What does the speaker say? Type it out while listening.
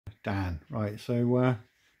Dan. Right, so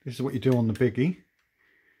this is what you do on the biggie.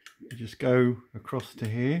 You just go across to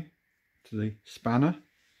here, to the spanner,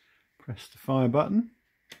 press the fire button,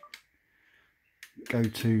 go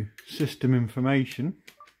to system information,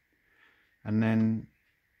 and then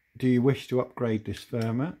do you wish to upgrade this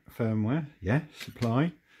firmware? Yes,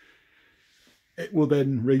 apply. It will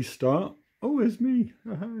then restart. Oh, it's me.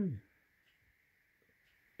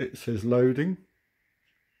 It says loading.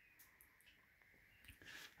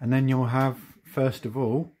 And then you'll have, first of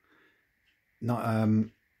all, not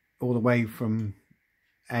all the way from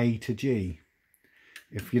A to G.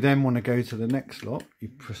 If you then want to go to the next lot, you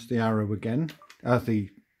press the arrow again, the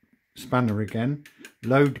spanner again,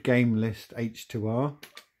 load game list H2R,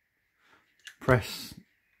 press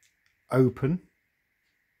open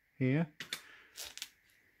here,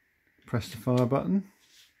 press the fire button,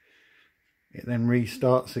 it then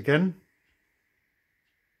restarts again.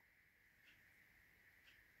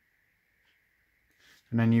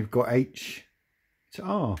 And then you've got H to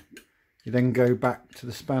R. You then go back to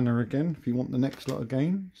the spanner again if you want the next lot of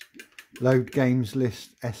games. Load games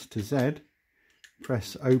list S to Z.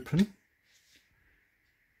 Press open.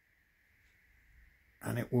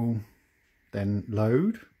 And it will then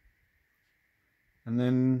load. And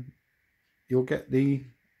then you'll get the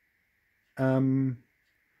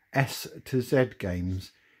S to Z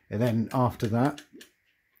games. And then after that,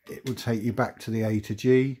 it will take you back to the A to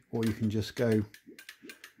G, or you can just go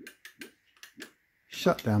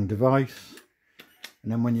shut down device,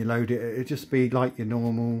 and then when you load it, it'll just be like your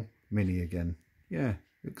normal Mini again. Yeah,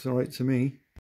 looks alright to me.